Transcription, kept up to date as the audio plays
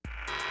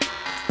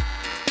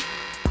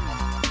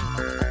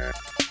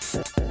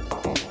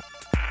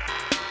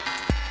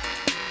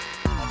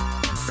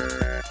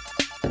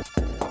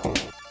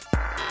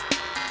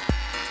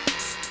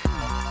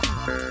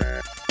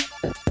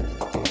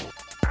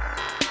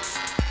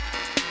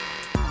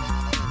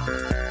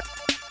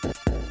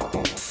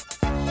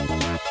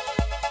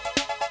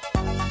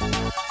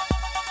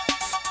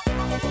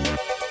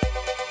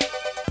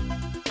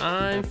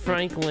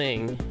Frank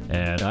Ling.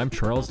 And I'm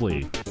Charles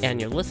Lee.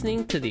 And you're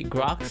listening to the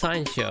Grok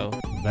Science Show.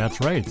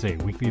 That's right, it's a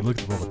weekly look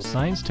at the world of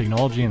science,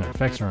 technology, and their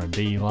effects on our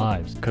daily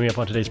lives. Coming up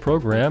on today's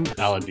program,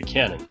 Alan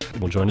Buchanan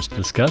will join us to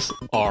discuss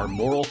our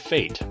moral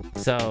fate.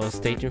 So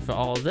stay tuned for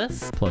all of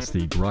this. Plus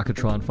the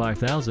Grokatron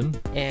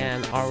 5000.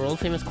 And our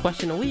world-famous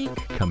question a week.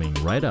 Coming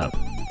right up.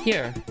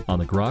 Here. On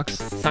the Groks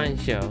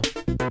Science Show.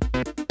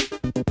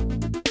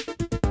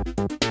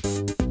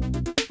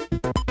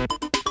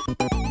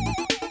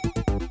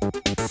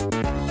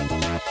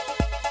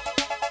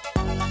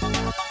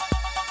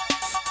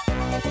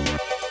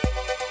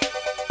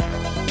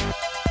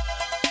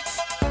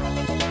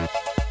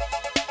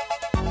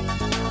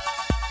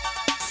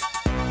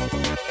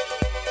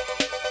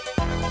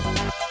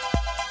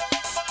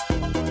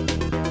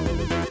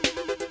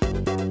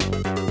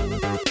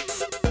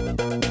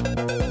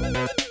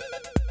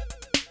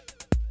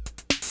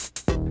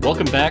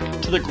 Welcome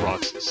back to the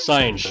Groks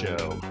Science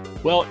Show.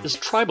 Well, is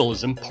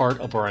tribalism part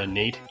of our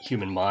innate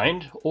human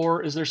mind,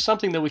 or is there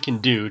something that we can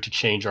do to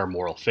change our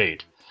moral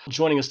fate?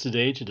 Joining us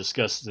today to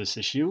discuss this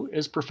issue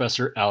is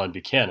Professor Alan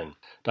Buchanan.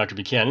 Dr.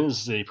 Buchanan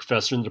is a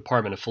professor in the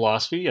Department of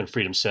Philosophy and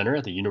Freedom Center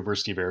at the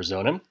University of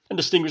Arizona and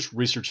Distinguished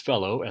Research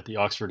Fellow at the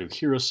Oxford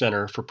Uhiro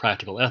Center for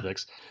Practical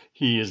Ethics.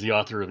 He is the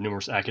author of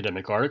numerous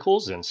academic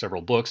articles and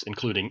several books,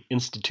 including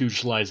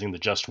Institutionalizing the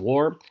Just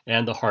War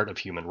and The Heart of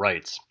Human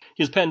Rights.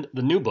 He has penned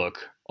the new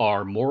book,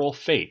 Our Moral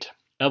Fate,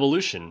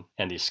 Evolution,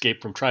 and the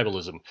Escape from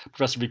Tribalism.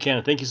 Professor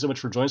Buchanan, thank you so much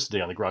for joining us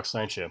today on the Grok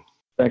Science Show.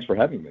 Thanks for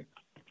having me.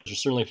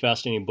 It's certainly a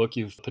fascinating book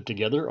you've put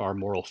together, Our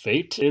Moral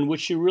Fate, in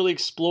which you really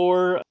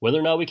explore whether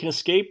or not we can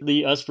escape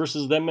the us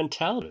versus them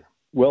mentality.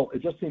 Well,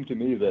 it just seemed to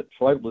me that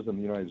tribalism in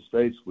the United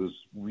States was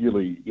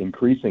really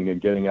increasing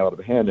and getting out of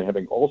hand and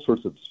having all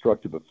sorts of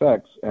destructive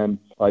effects. And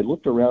I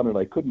looked around and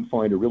I couldn't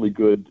find a really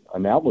good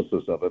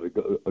analysis of it,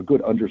 a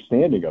good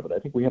understanding of it. I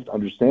think we have to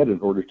understand it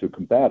in order to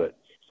combat it.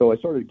 So I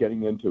started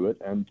getting into it.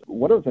 And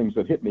one of the things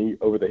that hit me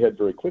over the head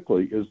very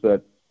quickly is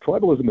that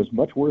tribalism is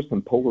much worse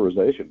than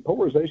polarization.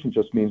 Polarization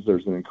just means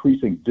there's an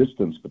increasing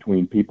distance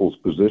between people's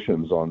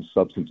positions on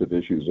substantive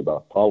issues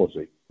about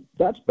policy.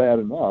 That's bad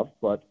enough,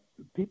 but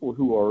people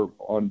who are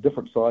on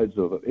different sides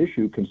of an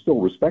issue can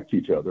still respect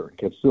each other and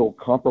can still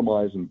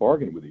compromise and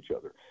bargain with each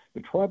other.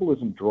 But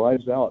tribalism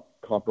drives out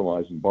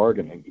compromise and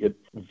bargaining. It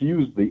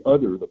views the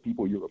other, the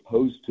people you're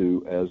opposed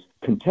to, as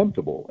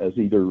contemptible, as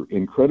either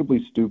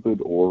incredibly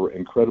stupid or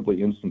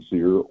incredibly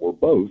insincere or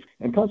both.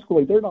 And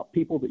consequently, they're not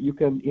people that you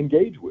can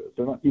engage with.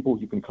 They're not people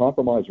you can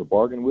compromise or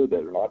bargain with.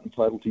 They're not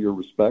entitled to your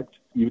respect.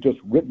 You've just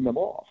written them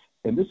off.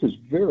 And this is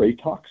very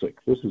toxic.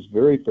 This is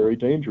very, very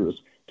dangerous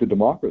to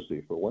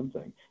democracy, for one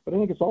thing. But I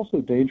think it's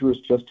also dangerous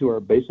just to our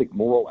basic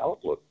moral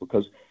outlook,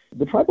 because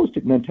the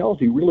tribalistic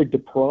mentality really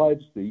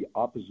deprives the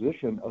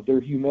opposition of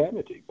their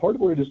humanity. Part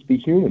of what it is to be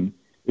human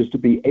is to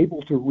be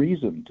able to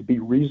reason, to be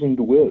reasoned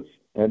with.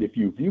 And if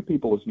you view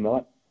people as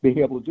not being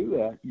able to do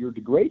that, you're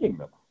degrading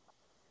them.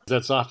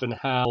 That's often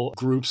how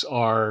groups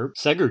are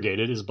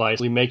segregated, is by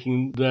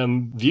making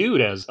them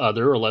viewed as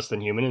other or less than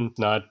human and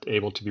not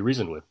able to be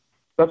reasoned with.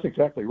 That's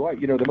exactly right.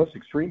 You know, the most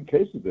extreme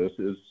case of this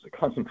is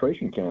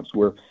concentration camps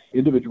where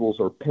individuals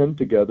are penned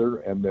together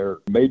and they're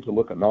made to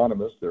look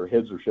anonymous. Their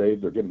heads are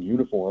shaved, they're given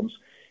uniforms,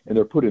 and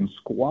they're put in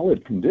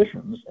squalid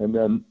conditions. And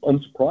then,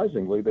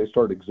 unsurprisingly, they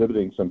start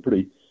exhibiting some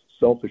pretty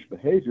selfish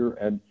behavior.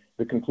 And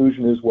the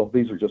conclusion is, well,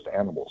 these are just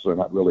animals. They're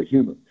not really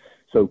human.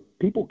 So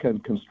people can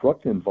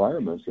construct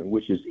environments in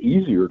which it's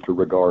easier to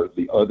regard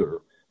the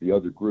other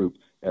group,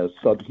 as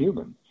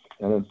subhuman.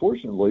 And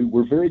unfortunately,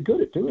 we're very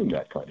good at doing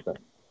that kind of thing.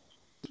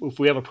 If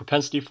we have a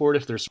propensity for it,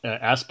 if there's an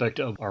aspect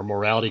of our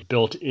morality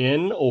built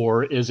in,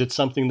 or is it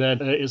something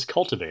that is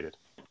cultivated?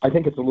 I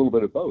think it's a little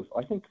bit of both.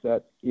 I think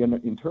that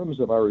in terms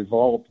of our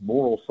evolved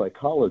moral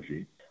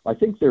psychology, I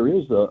think there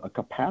is a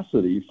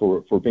capacity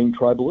for being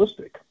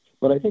tribalistic.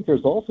 But I think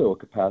there's also a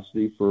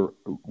capacity for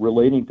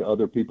relating to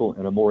other people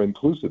in a more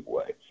inclusive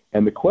way.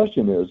 And the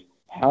question is,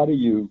 how do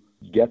you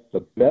get the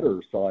better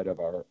side of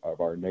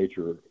our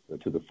nature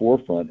to the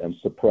forefront and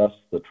suppress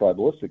the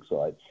tribalistic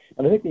side?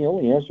 And I think the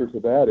only answer to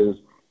that is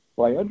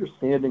by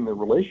understanding the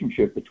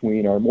relationship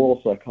between our moral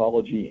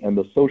psychology and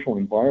the social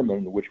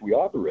environment in which we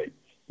operate.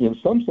 In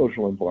some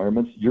social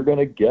environments, you're going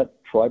to get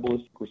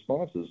tribalist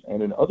responses,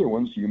 and in other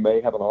ones, you may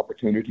have an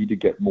opportunity to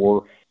get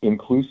more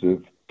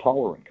inclusive,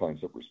 tolerant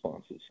kinds of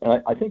responses.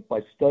 And I think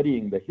by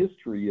studying the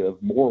history of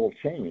moral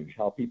change,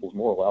 how people's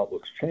moral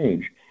outlooks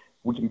change,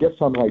 we can get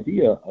some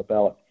idea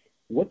about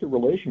what the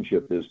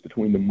relationship is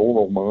between the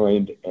moral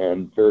mind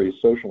and various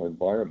social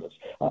environments.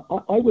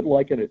 I would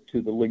liken it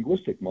to the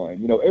linguistic mind.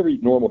 You know, every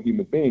normal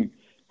human being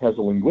has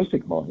a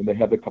linguistic mind. They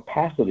have the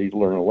capacity to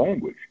learn a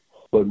language.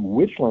 But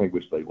which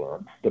language they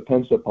learn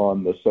depends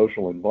upon the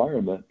social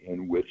environment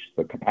in which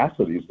the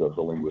capacities of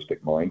the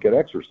linguistic mind get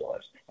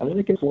exercised. And I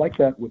think it's like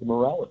that with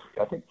morality.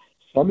 I think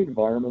some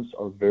environments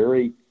are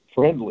very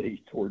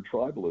friendly toward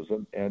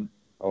tribalism, and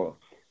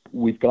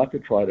we've got to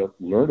try to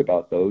learn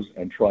about those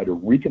and try to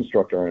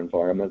reconstruct our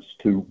environments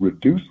to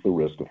reduce the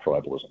risk of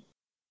tribalism.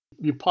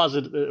 you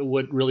posit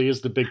what really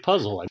is the big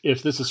puzzle.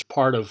 If this is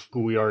part of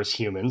who we are as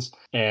humans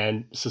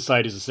and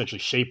society is essentially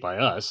shaped by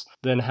us,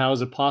 then how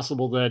is it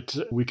possible that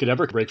we could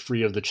ever break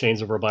free of the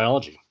chains of our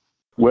biology?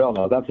 Well,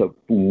 now that's a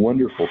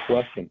wonderful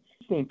question.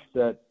 I think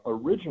that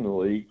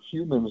originally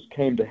humans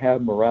came to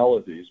have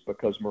moralities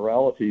because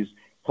moralities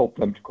help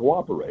them to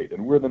cooperate,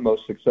 and we're the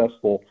most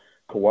successful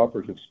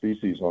cooperative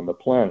species on the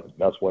planet.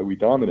 That's why we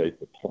dominate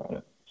the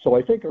planet. So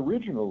I think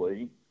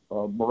originally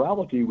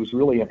morality was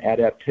really an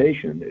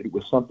adaptation. It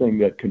was something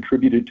that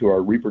contributed to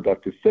our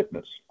reproductive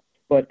fitness.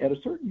 But at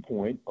a certain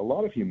point, a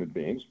lot of human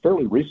beings,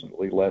 fairly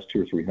recently, the last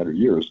 200 or 300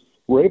 years,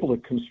 were able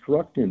to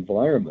construct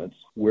environments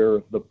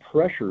where the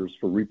pressures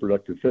for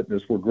reproductive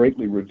fitness were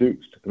greatly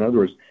reduced. In other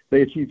words,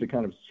 they achieved a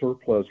kind of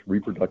surplus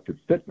reproductive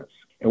fitness.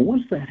 And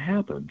once that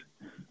happened,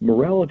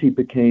 morality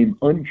became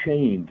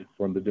unchained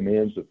from the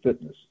demands of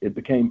fitness. It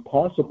became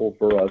possible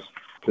for us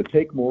to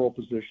take moral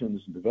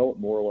positions and develop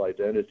moral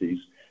identities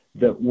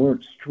that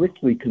weren't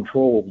strictly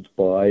controlled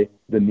by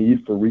the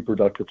need for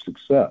reproductive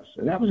success.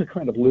 And that was a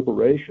kind of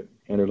liberation,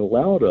 and it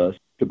allowed us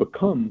to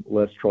become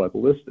less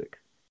tribalistic.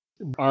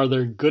 Are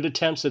there good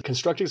attempts at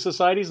constructing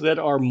societies that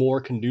are more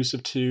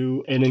conducive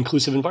to an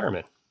inclusive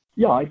environment?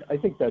 Yeah, I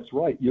think that's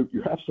right. You're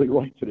absolutely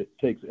right that it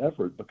takes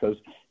effort because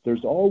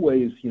there's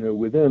always,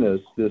 within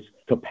us this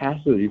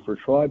capacity for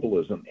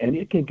tribalism, and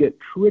it can get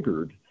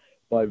triggered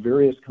by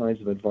various kinds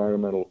of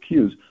environmental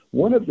cues.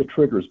 One of the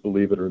triggers,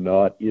 believe it or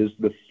not, is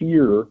the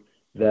fear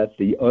that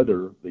the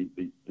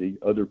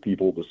other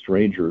people, the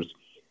strangers,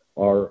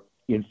 are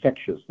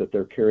infectious, that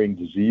they're carrying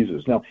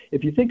diseases. Now,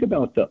 if you think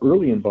about the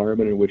early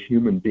environment in which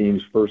human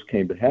beings first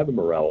came to have a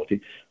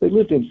morality, they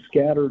lived in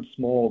scattered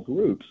small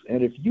groups.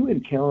 And if you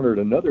encountered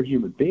another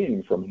human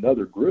being from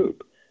another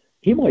group,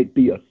 he might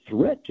be a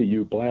threat to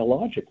you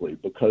biologically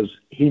because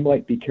he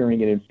might be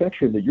carrying an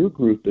infection that your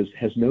group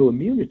has no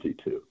immunity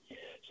to.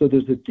 So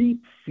there's a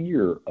deep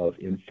fear of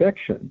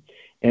infection,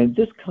 and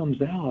this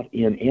comes out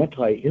in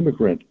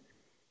anti-immigrant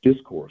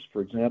discourse.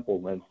 For example,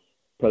 when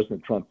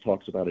President Trump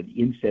talks about an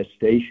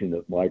infestation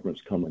of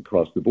migrants coming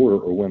across the border,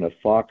 or when a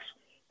Fox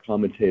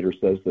commentator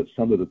says that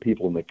some of the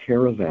people in the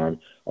caravan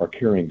are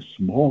carrying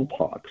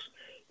smallpox.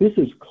 This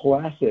is a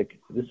classic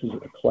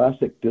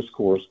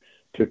discourse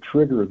to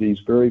trigger these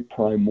very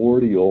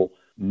primordial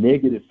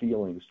negative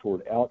feelings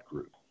toward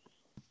outgroup.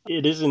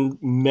 It is in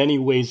many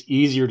ways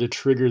easier to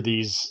trigger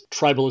these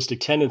tribalistic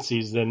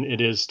tendencies than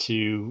it is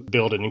to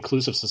build an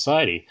inclusive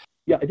society.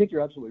 Yeah, I think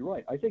you're absolutely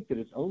right. I think that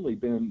it's only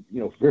been,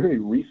 very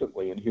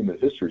recently in human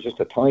history, just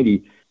a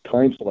tiny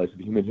time slice of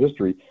human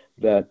history,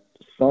 that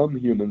some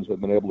humans have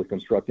been able to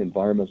construct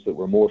environments that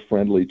were more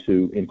friendly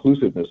to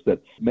inclusiveness,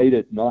 that made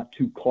it not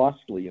too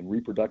costly in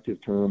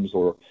reproductive terms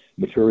or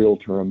material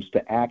terms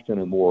to act in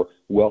a more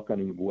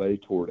welcoming way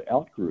toward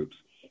outgroups.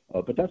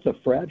 But that's a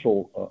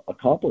fragile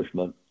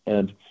accomplishment.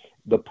 And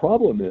the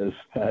problem is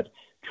that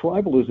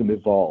tribalism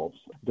evolves.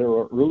 There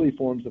are early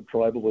forms of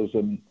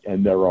tribalism,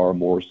 and there are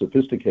more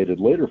sophisticated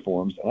later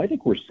forms. And I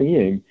think we're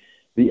seeing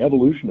the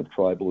evolution of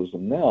tribalism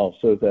now,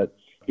 so that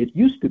it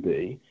used to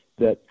be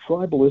that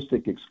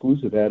tribalistic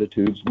exclusive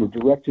attitudes were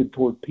directed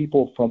toward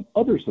people from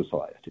other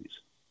societies.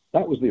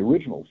 That was the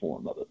original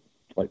form of it,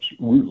 like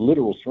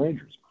literal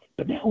strangers.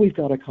 But now we've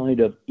got a kind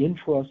of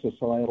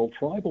intra-societal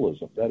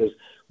tribalism. That is,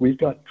 we've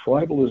got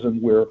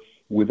tribalism where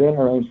within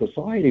our own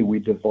society, we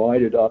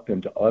divide it up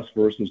into us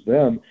versus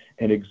them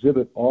and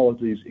exhibit all of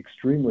these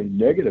extremely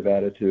negative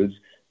attitudes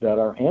that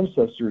our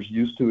ancestors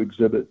used to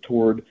exhibit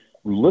toward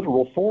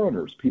literal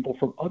foreigners, people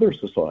from other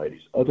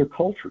societies, other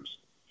cultures.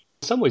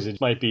 In some ways, it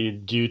might be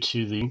due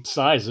to the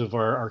size of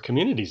our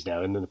communities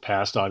now. And in the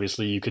past,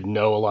 obviously, you could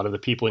know a lot of the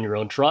people in your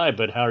own tribe,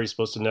 but how are you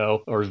supposed to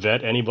know or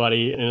vet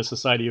anybody in a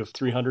society of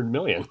 300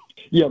 million?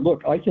 Yeah,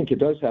 look, I think it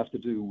does have to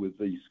do with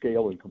the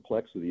scale and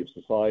complexity of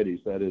societies.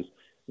 That is,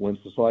 when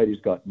societies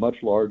got much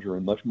larger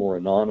and much more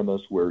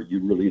anonymous, where you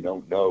really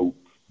don't know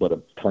but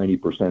a tiny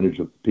percentage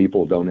of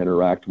people don't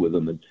interact with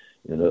them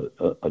in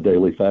a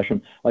daily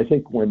fashion. I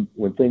think when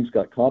things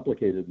got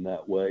complicated in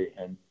that way,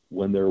 and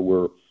when there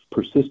were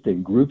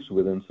persisting groups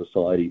within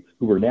society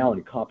who are now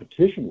in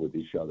competition with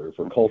each other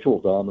for cultural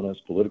dominance,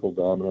 political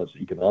dominance,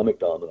 economic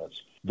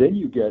dominance, then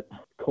you get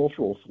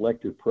cultural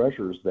selective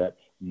pressures that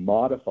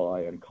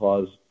modify and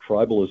cause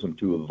tribalism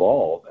to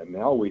evolve. And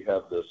now we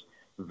have this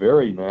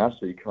very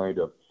nasty kind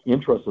of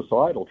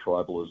intra-societal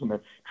tribalism. And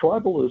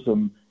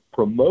tribalism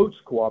promotes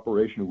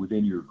cooperation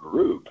within your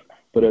group,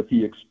 but at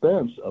the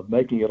expense of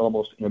making it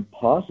almost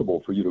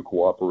impossible for you to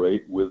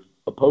cooperate with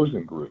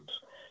opposing groups,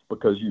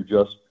 because you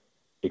just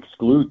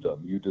exclude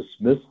them, you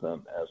dismiss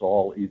them as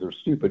all either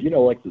stupid.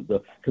 Like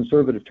the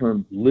conservative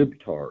term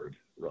libtard,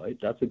 right?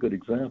 That's a good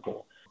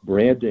example.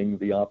 Branding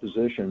the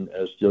opposition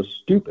as just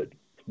stupid.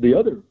 The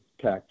other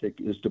tactic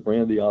is to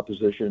brand the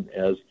opposition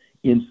as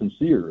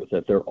insincere,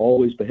 that they're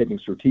always behaving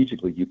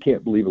strategically. You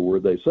can't believe a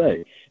word they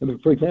say.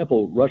 For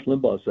example, Rush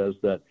Limbaugh says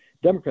that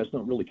Democrats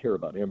don't really care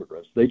about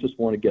immigrants. They just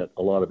want to get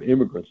a lot of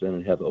immigrants in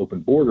and have open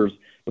borders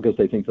because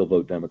they think they'll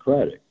vote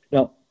Democratic.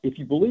 Now, if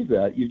you believe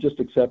that, you've just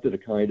accepted a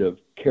kind of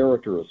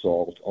character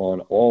assault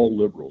on all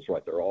liberals,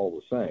 right? They're all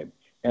the same.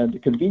 And the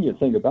convenient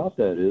thing about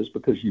that is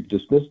because you've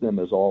dismissed them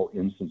as all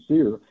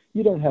insincere,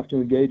 you don't have to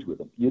engage with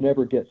them. You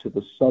never get to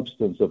the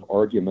substance of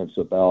arguments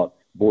about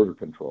border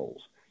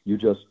controls. You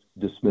just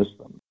dismiss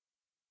them.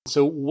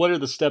 So what are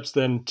the steps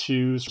then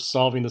to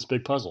solving this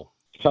big puzzle?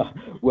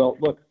 Well,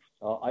 look,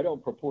 I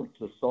don't purport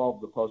to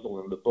solve the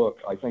puzzle in the book.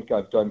 I think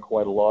I've done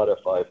quite a lot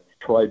if I've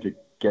tried to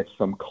get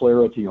some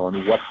clarity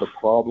on what the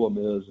problem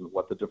is and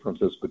what the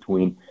difference is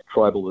between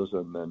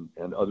tribalism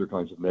and other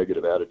kinds of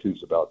negative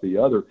attitudes about the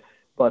other.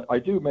 But I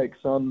do make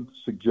some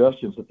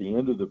suggestions at the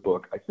end of the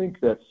book. I think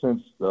that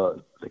since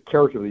the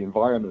character of the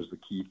environment is the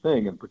key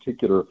thing, in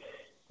particular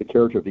the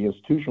character of the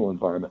institutional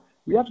environment,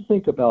 we have to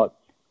think about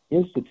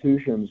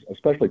institutions,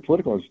 especially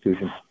political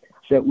institutions,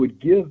 that would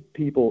give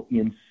people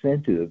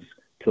incentives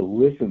to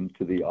listen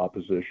to the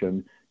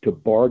opposition, to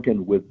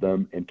bargain with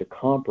them, and to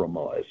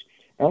compromise.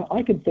 And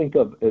I can think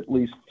of at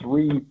least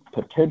three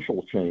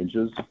potential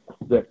changes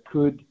that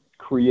could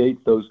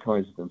create those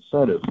kinds of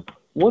incentives.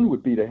 One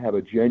would be to have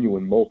a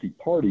genuine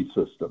multi-party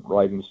system,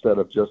 right? Instead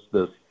of just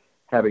this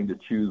having to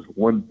choose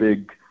one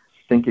big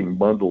stinking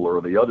bundle or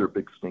the other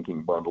big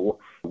stinking bundle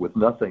with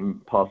nothing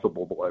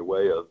possible by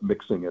way of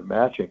mixing and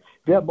matching.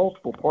 If you have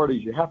multiple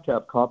parties, you have to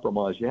have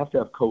compromise. You have to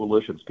have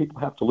coalitions. People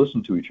have to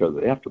listen to each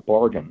other. They have to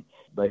bargain.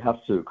 They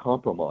have to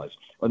compromise.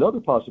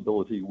 Another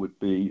possibility would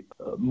be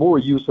more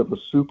use of the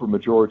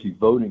supermajority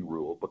voting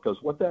rule,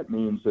 because what that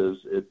means is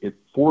it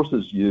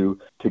forces you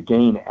to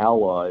gain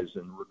allies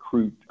and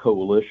recruit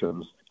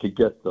coalitions to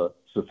get the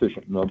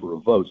sufficient number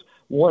of votes.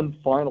 One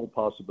final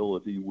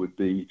possibility would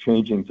be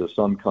changing to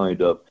some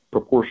kind of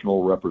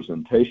proportional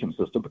representation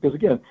system, because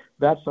again,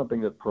 that's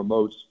something that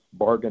promotes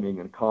bargaining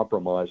and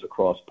compromise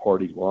across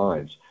party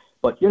lines.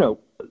 But,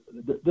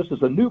 this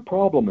is a new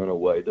problem in a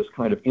way, this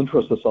kind of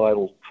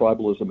intra-societal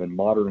tribalism in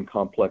modern and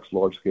complex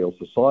large-scale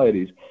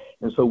societies.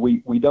 And so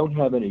we don't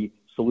have any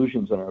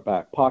solutions in our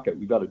back pocket.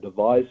 We've got to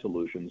devise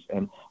solutions.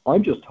 And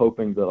I'm just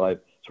hoping that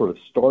I've sort of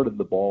started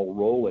the ball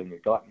rolling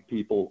and gotten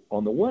people,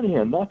 on the one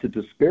hand, not to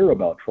despair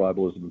about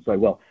tribalism and say,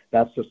 well,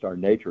 that's just our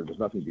nature, there's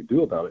nothing you can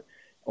do about it.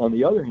 On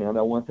the other hand,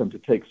 I want them to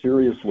take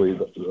seriously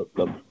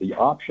the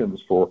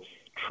options for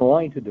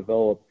trying to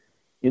develop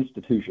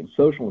institutions,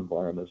 social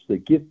environments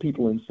that give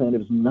people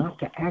incentives not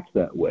to act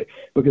that way.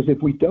 Because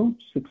if we don't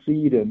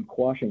succeed in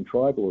quashing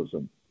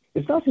tribalism,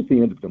 it's not just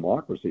the end of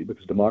democracy,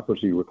 because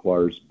democracy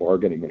requires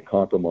bargaining and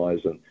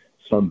compromise and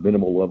some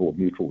minimal level of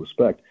mutual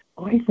respect.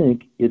 I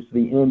think it's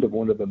the end of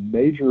one of the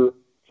major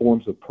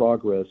forms of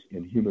progress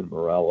in human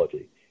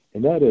morality.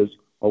 And that is,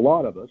 a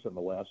lot of us in the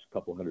last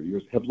couple hundred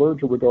years have learned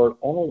to regard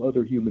all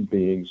other human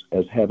beings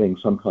as having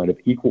some kind of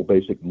equal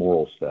basic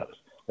moral status.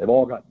 They've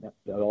all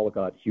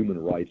got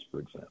human rights,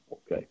 for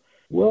example. Okay.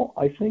 Well,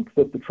 I think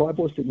that the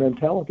tribalistic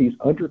mentality is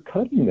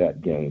undercutting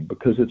that game,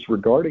 because it's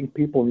regarding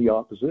people in the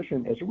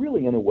opposition as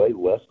really, in a way,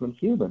 less than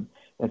human,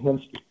 and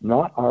hence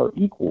not our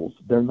equals.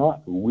 They're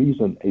not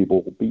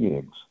reason-able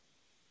beings.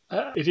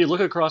 If you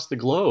look across the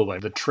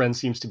globe, the trend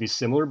seems to be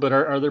similar, but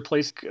are there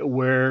places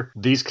where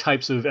these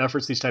types of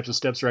efforts, these types of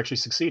steps are actually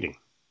succeeding?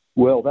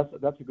 Well,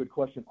 that's a good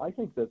question. I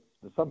think that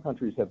some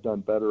countries have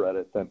done better at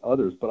it than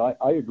others, but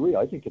I agree.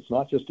 I think it's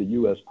not just a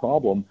U.S.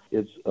 problem.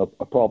 It's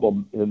a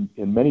problem in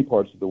many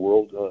parts of the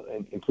world,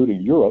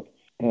 including Europe.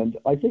 And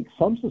I think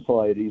some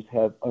societies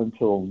have,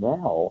 until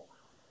now,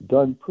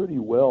 done pretty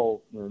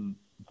well in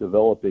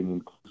developing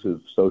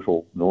inclusive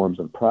social norms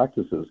and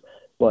practices.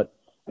 But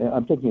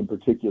I'm thinking in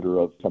particular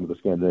of some of the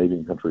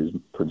Scandinavian countries,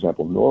 for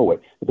example, Norway.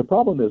 But the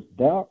problem is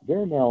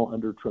they're now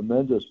under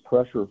tremendous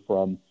pressure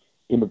from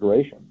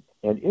immigration.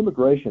 And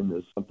immigration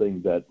is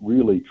something that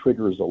really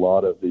triggers a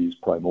lot of these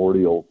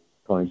primordial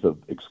kinds of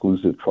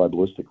exclusive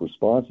tribalistic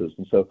responses.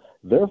 And so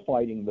they're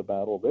fighting the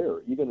battle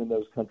there, even in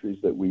those countries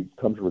that we've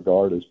come to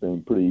regard as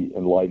being pretty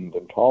enlightened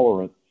and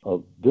tolerant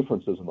of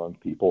differences among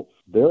people.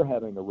 They're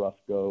having a rough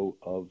go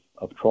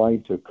of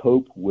trying to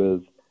cope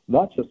with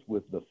not just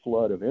with the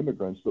flood of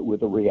immigrants, but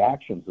with the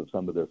reactions of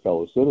some of their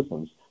fellow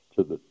citizens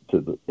to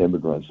the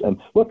immigrants. And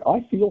look,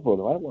 I feel for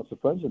them. I have lots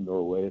of friends in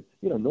Norway.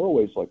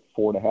 Norway's like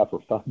 4.5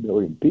 or 5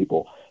 million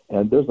people,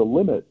 and there's a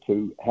limit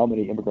to how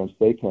many immigrants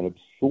they can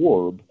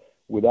absorb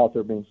without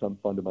there being some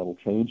fundamental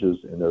changes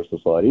in their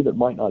society that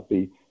might not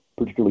be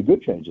particularly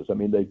good changes. I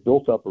mean, they've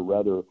built up a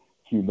rather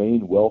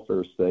humane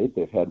welfare state.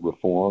 They've had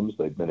reforms.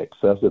 They've been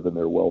excessive in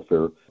their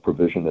welfare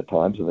provision at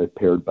times, and they've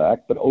pared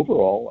back. But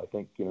overall, I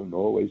think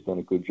Norway's done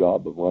a good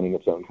job of running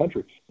its own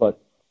country.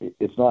 But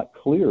it's not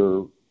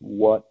clear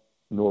what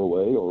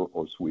Norway or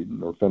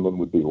Sweden or Finland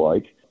would be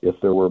like if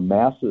there were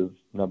massive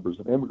numbers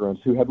of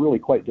immigrants who had really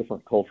quite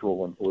different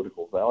cultural and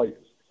political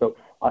values. So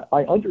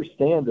I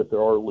understand that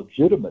there are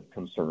legitimate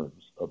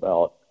concerns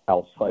about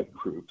outside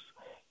groups,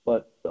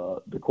 but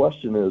the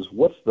question is,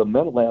 what's the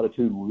mental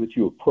attitude with which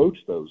you approach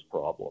those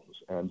problems?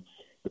 And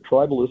the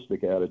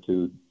tribalistic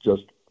attitude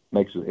just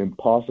makes it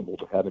impossible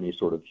to have any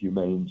sort of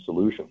humane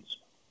solutions.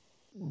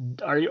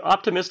 Are you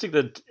optimistic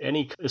that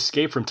any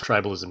escape from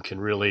tribalism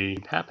can really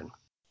happen?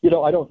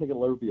 I don't think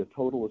it'll ever be a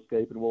total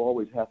escape, and we'll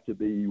always have to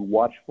be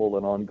watchful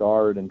and on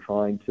guard and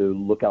trying to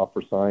look out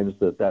for signs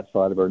that that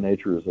side of our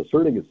nature is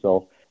asserting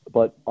itself.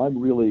 But I'm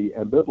really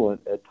ambivalent.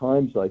 At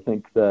times, I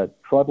think that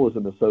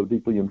tribalism is so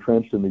deeply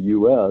entrenched in the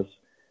U.S.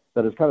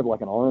 that it's kind of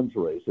like an arms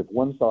race. If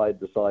one side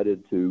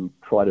decided to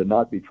try to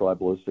not be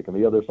tribalistic and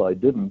the other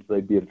side didn't,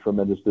 they'd be at a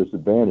tremendous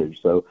disadvantage.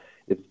 So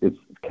it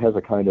has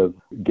a kind of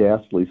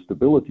ghastly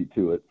stability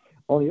to it.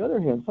 On the other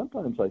hand,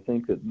 sometimes I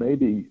think that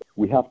maybe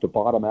we have to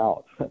bottom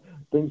out.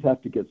 Things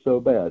have to get so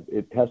bad.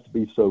 It has to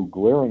be so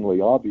glaringly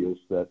obvious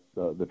that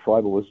the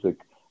tribalistic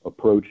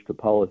approach to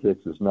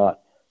politics is not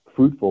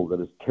fruitful,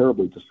 that it's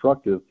terribly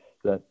destructive,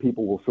 that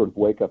people will sort of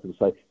wake up and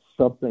say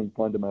something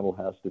fundamental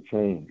has to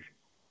change.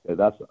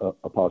 That's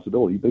a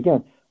possibility. But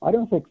again, I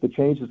don't think the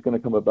change is going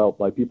to come about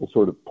by people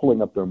sort of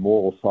pulling up their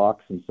moral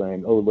socks and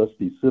saying, oh, let's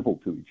be civil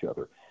to each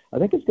other. I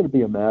think it's going to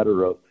be a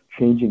matter of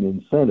changing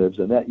incentives,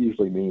 and that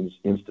usually means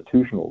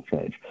institutional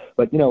change.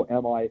 But,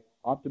 am I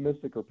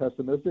optimistic or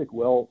pessimistic?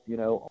 Well,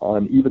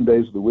 on even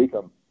days of the week,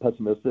 I'm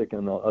pessimistic,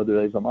 and on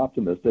other days I'm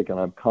optimistic, and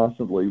I'm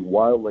constantly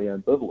wildly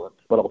ambivalent.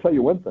 But I'll tell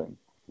you one thing,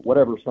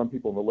 whatever some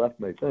people on the left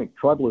may think,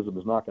 tribalism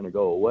is not going to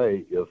go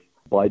away if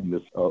Biden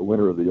is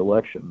winner of the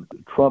election.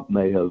 Trump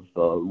may have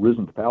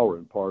risen to power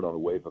in part on a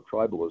wave of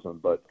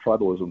tribalism, but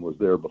tribalism was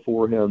there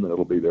before him, and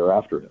it'll be there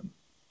after him.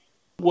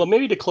 Well,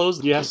 maybe to close,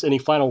 do you have any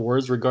final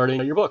words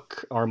regarding your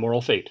book, Our Moral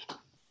Fate?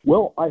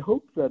 Well, I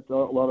hope that a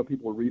lot of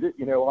people read it.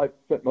 I've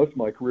spent most of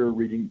my career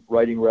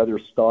writing rather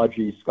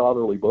stodgy,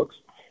 scholarly books,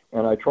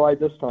 and I tried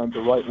this time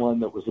to write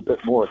one that was a bit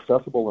more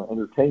accessible and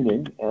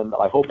entertaining, and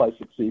I hope I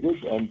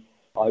succeeded, and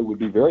I would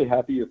be very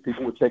happy if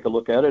people would take a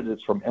look at it.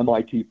 It's from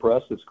MIT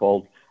Press. It's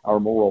called Our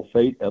Moral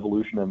Fate,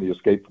 Evolution and the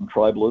Escape from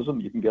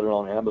Tribalism. You can get it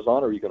on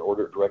Amazon, or you can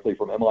order it directly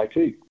from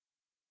MIT.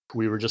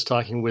 We were just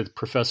talking with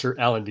Professor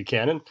Alan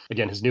Buchanan.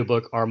 Again, his new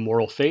book, Our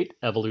Moral Fate,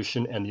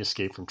 Evolution and the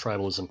Escape from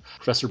Tribalism.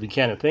 Professor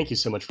Buchanan, thank you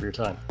so much for your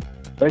time.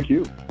 Thank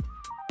you.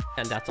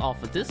 And that's all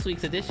for this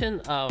week's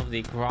edition of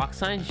the Grok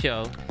Science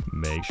Show.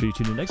 Make sure you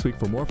tune in next week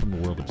for more from the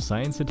world of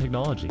science and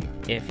technology.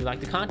 If you'd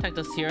like to contact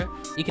us here,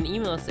 you can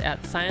email us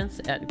at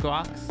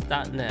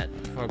science@groks.net.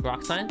 For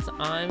Grok Science,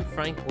 I'm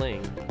Frank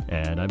Ling.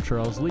 And I'm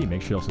Charles Lee.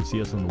 Make sure you also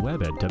see us on the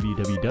web at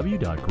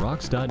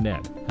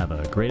www.groks.net. Have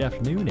a great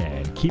afternoon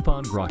and keep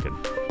on grokking.